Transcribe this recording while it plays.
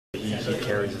he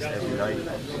carries us every night.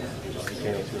 He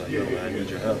came to me like, yo, man, I need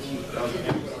your help.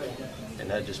 And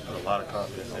that just put a lot of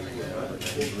confidence in me.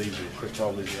 He believes me. Chris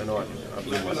Paul believes me. I know I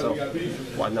believe myself.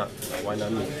 Why not? Why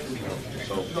not me?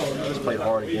 So just played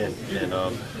hard again. And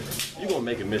you're going to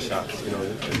make a miss shots.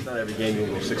 It's not every game you're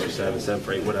going to go 6 or 7, 7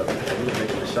 for 8, whatever. You're going to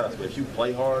make miss shots. But if you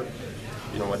play hard,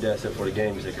 my dad said for the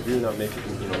game, he's like, if you're not making,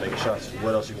 making shots,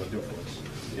 what else are you going to do for us?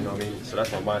 You know what I mean? So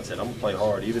that's my mindset. I'm going to play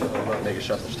hard. Even if I'm not making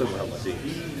shots, I'm still going to help my team.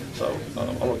 So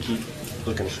I'm going to keep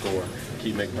looking to score,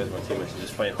 keep making plays with my teammates, and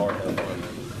just playing hard to help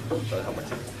my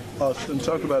team. Austin,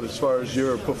 talk about as far as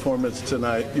your performance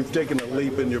tonight. You've taken a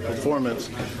leap in your performance.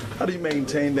 How do you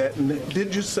maintain that? And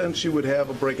did you sense you would have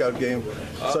a breakout game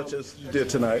such as you did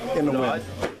tonight in the win?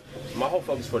 My whole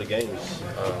focus for the game is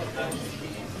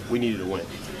we needed to win.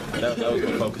 That was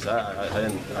my focus.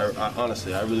 I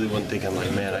honestly, I really wasn't thinking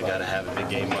like, man, I got to have a big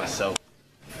game myself.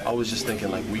 I was just thinking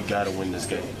like, we got to win this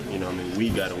game. You know what I mean? We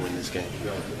got to win this game.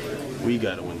 We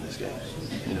got to win this game.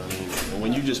 You know what I mean? And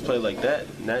when you just play like that,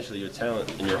 naturally your talent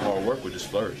and your hard work would just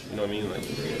flourish. You know what I mean?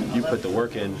 Like, you put the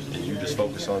work in and you just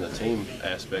focus on the team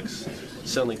aspects,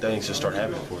 suddenly things just start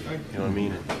happening for you. You know what I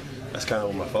mean? And that's kind of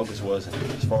what my focus was. And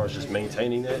as far as just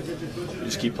maintaining that, you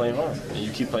just keep playing hard. And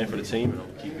you keep playing for the team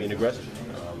and keep being aggressive.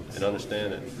 And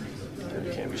understand that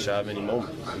you can't be shy of any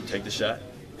moment. You take the shot,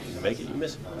 you make it, you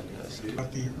miss it.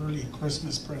 About the early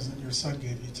Christmas present your son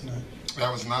gave you tonight. That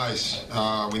was nice.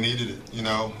 We needed it,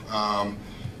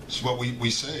 It's what we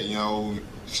say,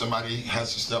 somebody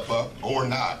has to step up or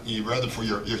not. You'd rather for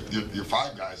your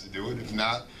 5 guys to do it. If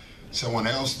not, someone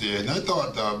else did. And I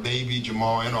thought Baby,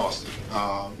 Jamal, and Austin,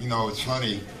 it's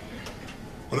funny.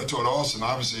 What I told Austin,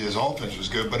 obviously his offense was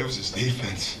good, but it was his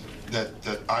defense that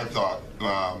I thought,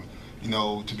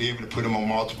 to be able to put him on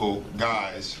multiple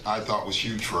guys, I thought was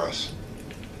huge for us.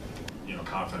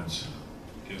 Confidence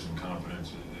gives him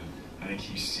confidence. I think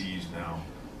he sees now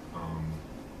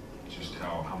just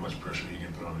how much pressure he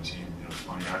can put on the team. It's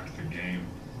funny, after the game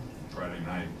Friday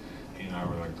night, he and I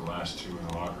were like the last 2 in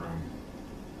the locker room.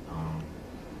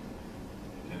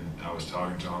 And I was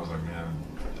talking to him, I was like, man,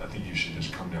 I think you should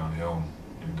just come downhill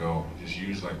and go. Just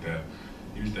use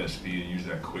that speed and use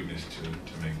that quickness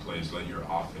to make plays. Let your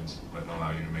offense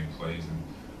allow you to make plays. And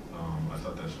I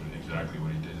thought that's exactly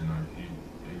what he did tonight.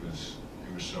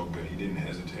 He was so good. He didn't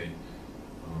hesitate.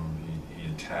 He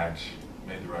attacked,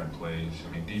 made the right plays.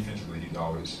 I mean, defensively, he's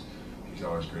always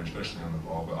great, especially on the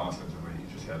ball. But offensively,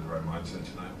 he just had the right mindset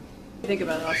tonight. What do you think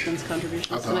about Austin's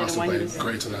contributions I thought tonight? Austin played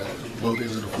great tonight. Both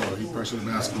ends of the floor. He pressured the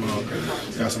basketball,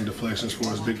 got some deflections for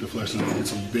us, big deflections, and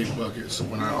some big buckets.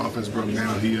 When our offense broke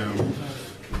down, he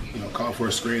called for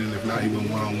a screen, and if not, he went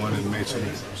one-on-one and made some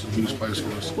huge plays for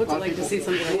us. What's it like to see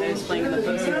somebody like that who's playing in the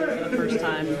postseason for the first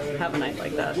time have a night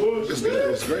like that? It's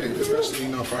good. It's great,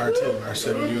 especially for our team, our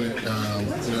 7 unit.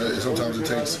 Sometimes it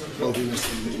takes both units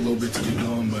a little bit to get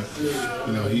going, but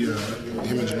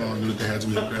him and Jamal knew that they had to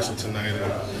be aggressive tonight,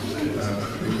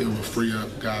 and it would free up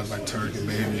guys like Turk and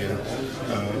Baby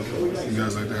and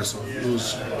guys like that. So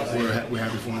we're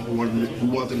happy for them. We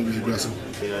want them to be aggressive.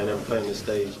 I never played on this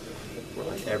stage where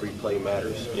like every play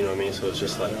matters. You know what I mean? So it's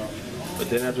just like, but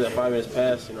then after that 5 minutes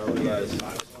passed, I realized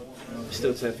it's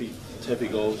still 10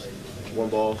 feet goals, 1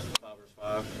 ball, 5 versus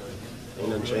 5. Ain't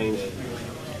nothing changed.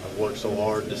 I've worked so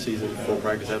hard this season, full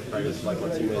practice, after practice, like my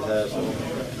teammates have, so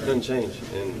nothing changed.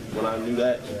 And when I knew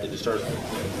that, it just started,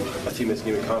 my teammates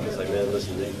gave me confidence, like, man,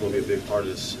 listen, you're going to be a big part of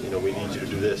this. We need you to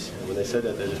do this. And when they said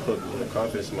that, they just put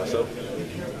confidence in myself.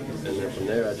 And then from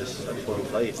there, I just went and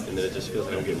played, and then it just feels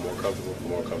like I'm getting more comfortable.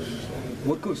 So.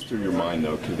 What goes through your mind,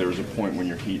 though? Because there's a point when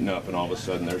you're heating up, and all of a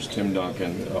sudden there's Tim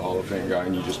Duncan, a Hall of Fame guy,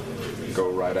 and you just go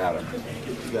right at him.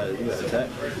 You got to attack.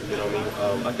 You know what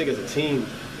I mean? I think as a team,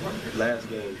 last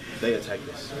game they attacked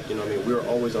us. You know what I mean? We were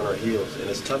always on our heels, and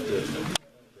it's tough to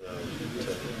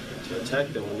attack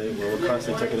them when we're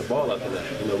constantly taking the ball out the net.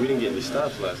 We didn't get any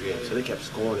stops last game, so they kept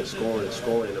scoring,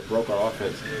 and it broke our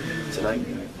offense. Tonight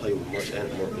we played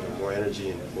with more energy,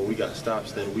 and when we got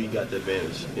stops, then we got the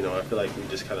advantage. I feel like we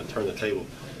just kind of turned the table.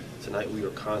 Tonight we were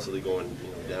constantly going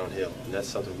downhill, and that's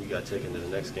something we got to take into the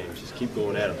next game. Just keep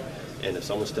going at them, and if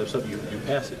someone steps up, you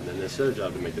pass it, and then it's their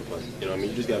job to make the play.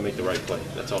 You just got to make the right play.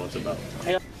 That's all it's about.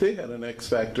 They had an X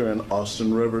factor in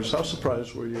Austin Rivers. How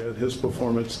surprised were you at his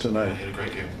performance tonight? He had a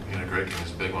great game.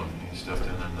 It's a big one. He stepped in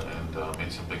and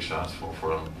made some big shots for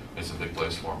him, made some big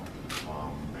plays for him.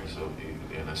 So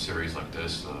in a series like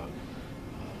this,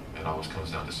 it always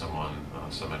comes down to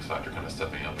some X factor kind of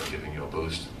stepping up and giving you a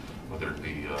boost, whether it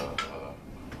be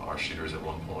our shooters at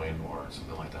one point or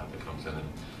something like that comes in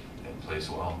and plays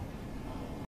well.